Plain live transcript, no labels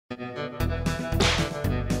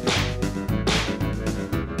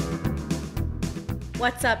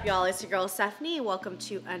What's up, y'all? It's your girl Stephanie. Welcome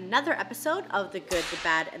to another episode of The Good, The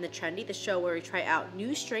Bad, and The Trendy, the show where we try out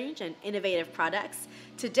new, strange, and innovative products.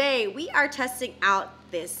 Today, we are testing out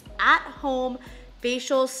this at-home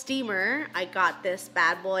facial steamer. I got this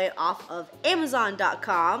bad boy off of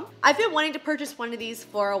Amazon.com. I've been wanting to purchase one of these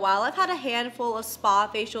for a while. I've had a handful of spa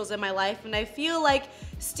facials in my life, and I feel like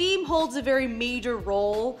steam holds a very major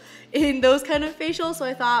role in those kind of facials, so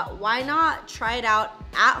I thought, why not try it out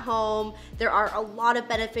at home? There are a lot of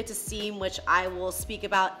benefits to steam, which I will speak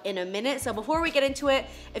about in a minute. So before we get into it,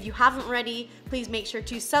 if you haven't already, please make sure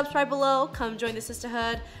to subscribe below. Come join the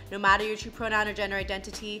sisterhood. No matter your true pronoun or gender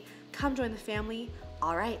identity, come join the family.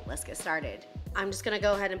 All right, let's get started. I'm just gonna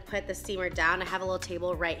go ahead and put the steamer down. I have a little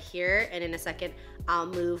table right here, and in a second, I'll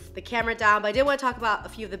move the camera down. But I did want to talk about a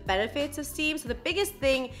few of the benefits of steam. So the biggest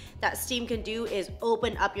thing that steam can do is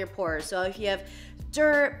open up your pores. So if you have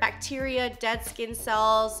dirt, bacteria, dead skin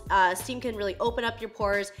cells, steam can really open up your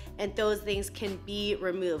pores, and those things can be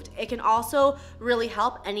removed. It can also really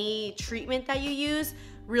help any treatment that you use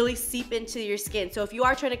really seep into your skin. So if you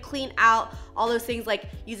are trying to clean out all those things, like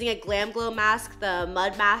using a Glam Glow mask, the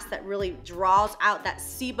mud mask that really draws out that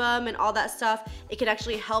sebum and all that stuff, it can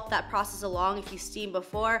actually help that process along if you steam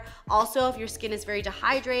before. Also, if your skin is very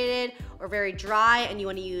dehydrated or very dry and you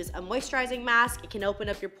want to use a moisturizing mask, it can open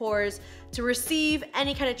up your pores to receive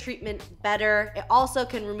any kind of treatment better. It also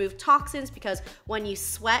can remove toxins, because when you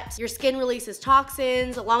sweat, your skin releases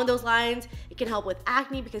toxins. Along those lines, it can help with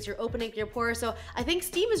acne because you're opening your pores. So I think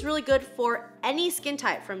steam is really good for any skin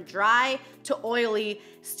type, from dry to oily.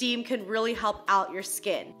 Steam can really help out your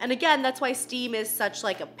skin. And again, that's why steam is such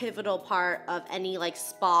like a pivotal part of any like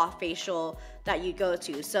spa facial that you go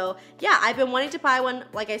to. So yeah, I've been wanting to buy one,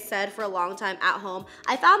 like I said, for a long time at home.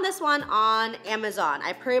 I found this one on Amazon.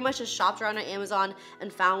 I pretty much just shopped around on Amazon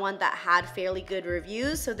and found one that had fairly good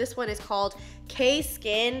reviews. So this one is called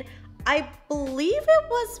K-Skin. I believe it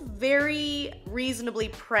was very reasonably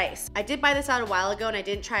priced. I did buy this out a while ago and I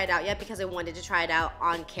didn't try it out yet because I wanted to try it out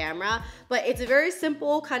on camera, but it's a very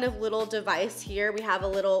simple kind of little device here. We have a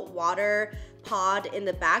little water pod in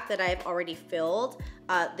the back that I've already filled.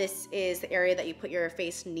 This is the area that you put your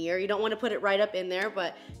face near. You don't want to put it right up in there,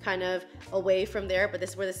 but kind of away from there, but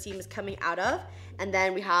this is where the steam is coming out of. And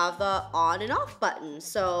then we have the on and off button.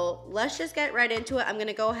 So let's just get right into it. I'm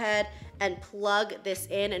gonna go ahead and plug this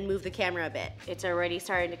in and move the camera a bit. It's already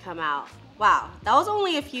starting to come out. Wow, that was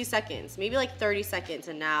only a few seconds, maybe like 30 seconds,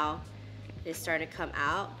 and now it's starting to come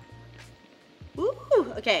out. Ooh,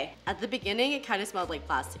 okay. At the beginning, it kind of smelled like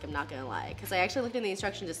plastic, I'm not gonna lie, because I actually looked in the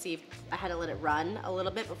instructions to see if I had to let it run a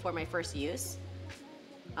little bit before my first use.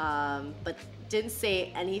 But didn't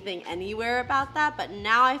say anything anywhere about that, but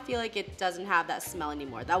now I feel like it doesn't have that smell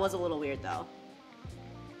anymore. That was a little weird though.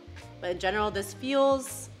 But in general, this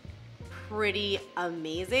feels pretty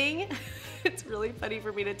amazing. It's really funny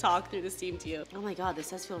for me to talk through the steam to you. Oh my God,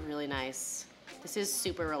 this does feel really nice. This is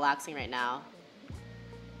super relaxing right now.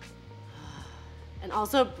 And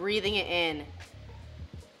also breathing it in.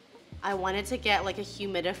 I wanted to get like a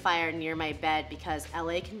humidifier near my bed because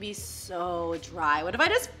LA can be so dry. What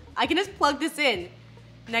if I can just plug this in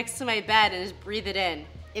next to my bed and just breathe it in.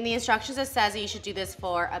 In the instructions, it says that you should do this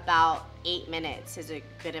for about 8 minutes is a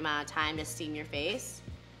good amount of time to steam your face.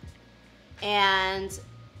 And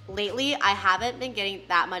lately, I haven't been getting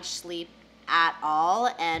that much sleep at all.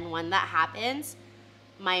 And when that happens,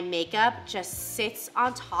 my makeup just sits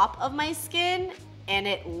on top of my skin and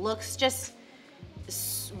it looks just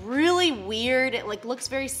really weird. It like looks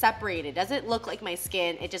very separated. It doesn't look like my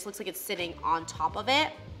skin. It just looks like it's sitting on top of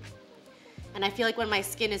it. And I feel like when my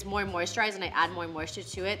skin is more moisturized and I add more moisture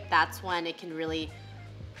to it, that's when it can really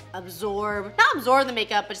not absorb the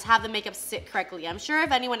makeup, but just have the makeup sit correctly. I'm sure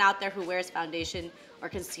if anyone out there who wears foundation or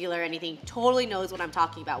concealer or anything totally knows what I'm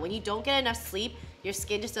talking about. When you don't get enough sleep, your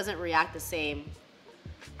skin just doesn't react the same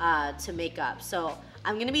to makeup. So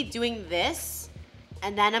I'm gonna be doing this,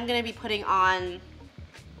 and then I'm gonna be putting on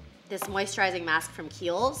this moisturizing mask from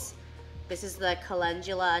Kiehl's. This is the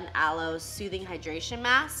Calendula and Aloe Soothing Hydration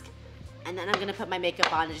Mask. And then I'm gonna put my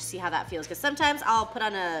makeup on and just see how that feels. Because sometimes I'll put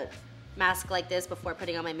on a mask like this before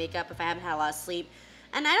putting on my makeup if I haven't had a lot of sleep.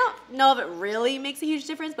 And I don't know if it really makes a huge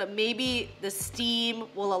difference, but maybe the steam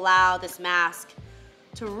will allow this mask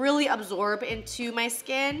to really absorb into my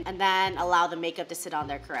skin and then allow the makeup to sit on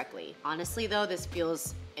there correctly. Honestly though, this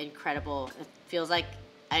feels incredible. It feels like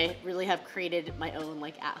I really have created my own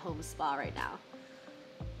like at-home spa right now.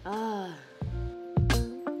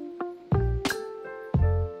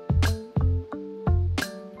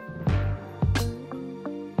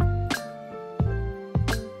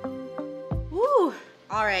 Woo!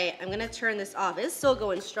 All right, I'm gonna turn this off. It's still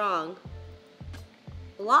going strong.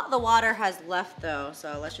 A lot of the water has left though,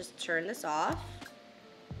 so let's just turn this off.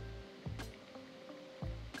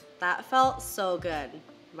 That felt so good.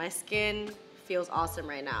 My skin feels awesome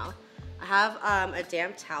right now. I have a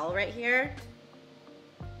damp towel right here.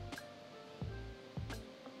 I'm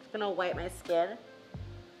gonna wipe my skin.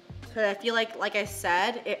 Because I feel like I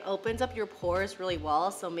said, it opens up your pores really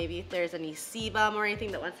well. So maybe if there's any sebum or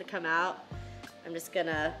anything that wants to come out, I'm just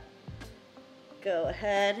gonna go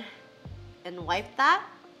ahead and wipe that.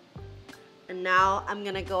 And now I'm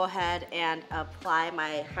gonna go ahead and apply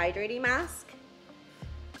my hydrating mask.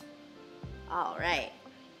 All right.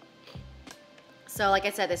 So like I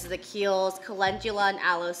said, this is the Kiehl's Calendula and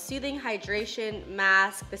Aloe Soothing Hydration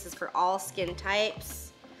Mask. This is for all skin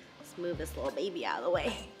types. Let's move this little baby out of the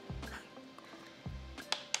way.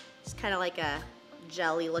 It's kind of like a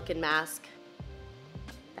jelly looking mask.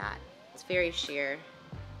 That, it's very sheer.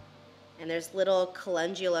 And there's little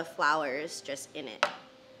calendula flowers just in it.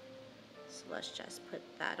 So let's just put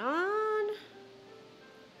that on.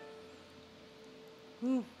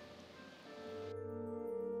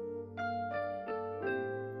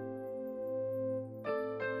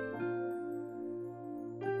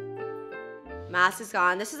 Mask is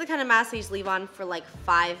gone. This is the kind of mask that you just leave on for like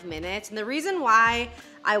 5 minutes. And the reason why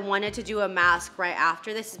I wanted to do a mask right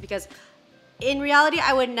after this is because in reality,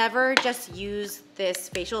 I would never just use this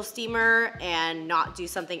facial steamer and not do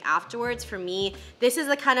something afterwards. For me, this is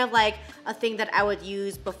the kind of like a thing that I would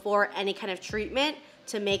use before any kind of treatment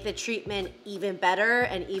to make the treatment even better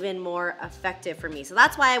and even more effective for me. So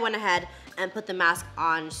that's why I went ahead and put the mask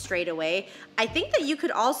on straight away. I think that you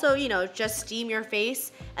could also, you know, just steam your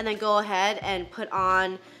face and then go ahead and put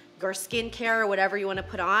on your skincare or whatever you want to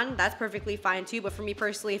put on. That's perfectly fine too. But for me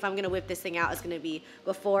personally, if I'm going to whip this thing out, it's going to be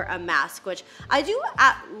before a mask, which I do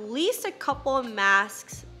at least a couple of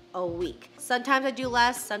masks a week. Sometimes I do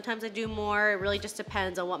less, sometimes I do more. It really just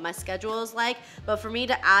depends on what my schedule is like. But for me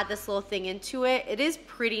to add this little thing into it, it is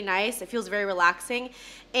pretty nice. It feels very relaxing.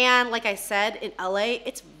 And like I said, in LA,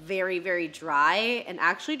 it's very, very dry. And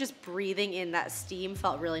actually just breathing in that steam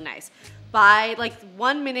felt really nice. By like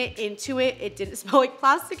 1 minute into it, it didn't smell like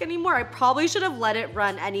plastic anymore. I probably should have let it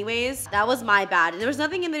run anyways. That was my bad. There was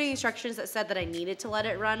nothing in the instructions that said that I needed to let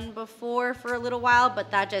it run before for a little while,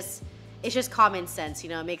 but that just, it's just common sense, you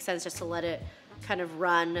know, it makes sense just to let it kind of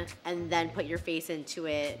run and then put your face into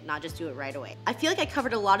it, not just do it right away. I feel like I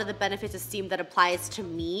covered a lot of the benefits of steam that applies to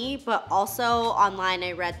me, but also online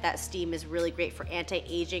I read that steam is really great for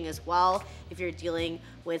anti-aging as well. If you're dealing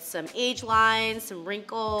with some age lines, some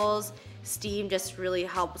wrinkles, steam just really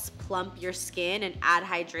helps plump your skin and add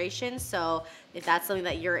hydration. So if that's something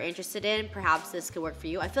that you're interested in, perhaps this could work for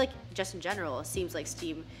you. I feel like just in general, it seems like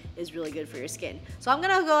steam is really good for your skin. So I'm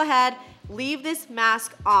gonna go ahead, leave this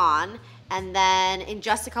mask on, and then in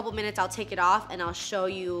just a couple minutes, I'll take it off and I'll show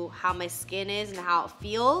you how my skin is and how it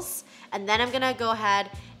feels. And then I'm gonna go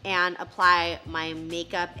ahead and apply my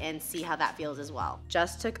makeup and see how that feels as well.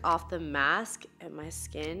 Just took off the mask and my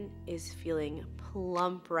skin is feeling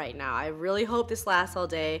plump right now. I really hope this lasts all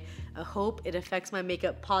day. I hope it affects my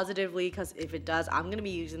makeup positively, because if it does, I'm gonna be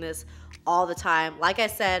using this all the time. Like I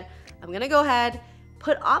said, I'm gonna go ahead,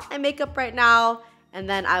 put on my makeup right now, and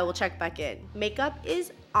then I will check back in. Makeup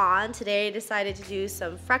is on. Today I decided to do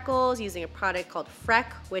some freckles using a product called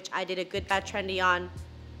Freck, which I did a Good Bad Trendy on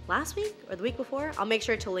last week or the week before. I'll make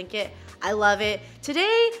sure to link it. I love it.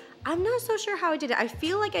 Today, I'm not so sure how I did it. I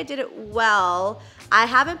feel like I did it well. I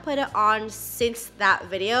haven't put it on since that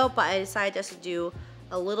video, but I decided just to do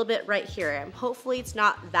a little bit right here. And hopefully it's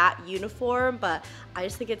not that uniform, but I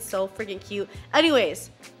just think it's so freaking cute.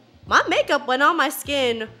 Anyways, my makeup went on my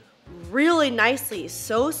skin really nicely,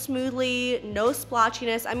 so smoothly, no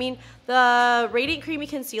splotchiness. I mean, the Radiant Creamy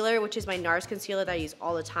Concealer, which is my NARS concealer that I use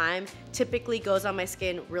all the time, typically goes on my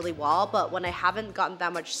skin really well, but when I haven't gotten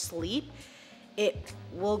that much sleep, it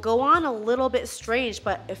will go on a little bit strange,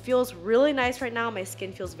 but it feels really nice right now. My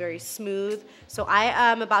skin feels very smooth. So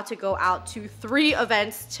I am about to go out to 3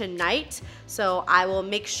 events tonight. So I will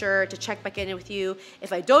make sure to check back in with you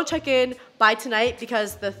if I don't check in by tonight,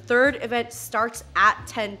 because the 3rd event starts at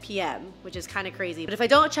 10 p.m., which is kind of crazy. But if I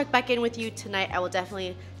don't check back in with you tonight, I will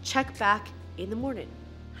definitely check back in the morning.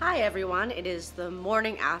 Hi everyone, it is the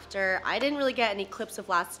morning after. I didn't really get any clips of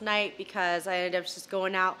last night because I ended up just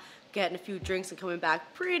going out, getting a few drinks and coming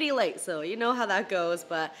back pretty late, so you know how that goes.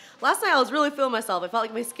 But last night I was really feeling myself. I felt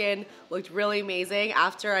like my skin looked really amazing.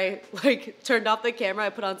 After I turned off the camera, I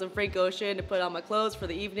put on some Frank Ocean to put on my clothes for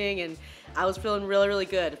the evening, and I was feeling really, really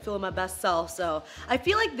good, feeling my best self. So I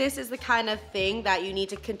feel like this is the kind of thing that you need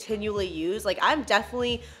to continually use. Like, I'm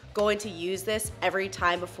definitely going to use this every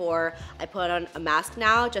time before I put on a mask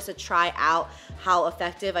now, just to try out how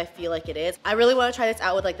effective I feel like it is. I really want to try this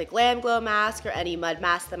out with like the Glam Glow mask or any mud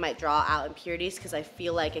mask that might draw out impurities, because I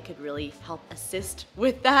feel like it could really help assist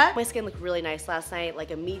with that. My skin looked really nice last night,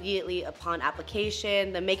 like immediately upon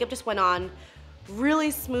application. The makeup just went on really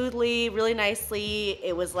smoothly, really nicely.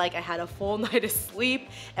 It was like I had a full night of sleep,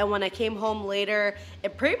 and when I came home later,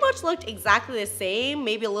 it pretty much looked exactly the same,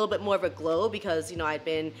 maybe a little bit more of a glow because, you know, I'd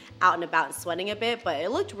been out and about and sweating a bit, but it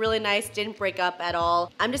looked really nice, didn't break up at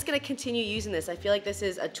all. I'm just gonna continue using this. I feel like this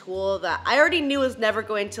is a tool that I already knew was never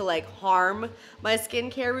going to like harm my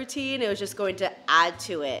skincare routine. It was just going to add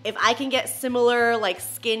to it. If I can get similar like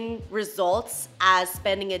skin results as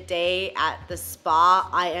spending a day at the spa,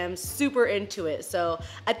 I am super into it. So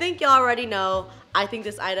I think y'all already know, I think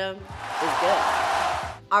this item is good.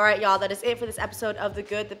 All right, y'all, that is it for this episode of The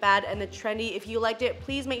Good, The Bad, and The Trendy. If you liked it,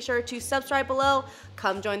 please make sure to subscribe below.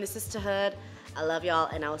 Come join the sisterhood. I love y'all,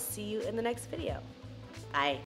 and I will see you in the next video. Bye.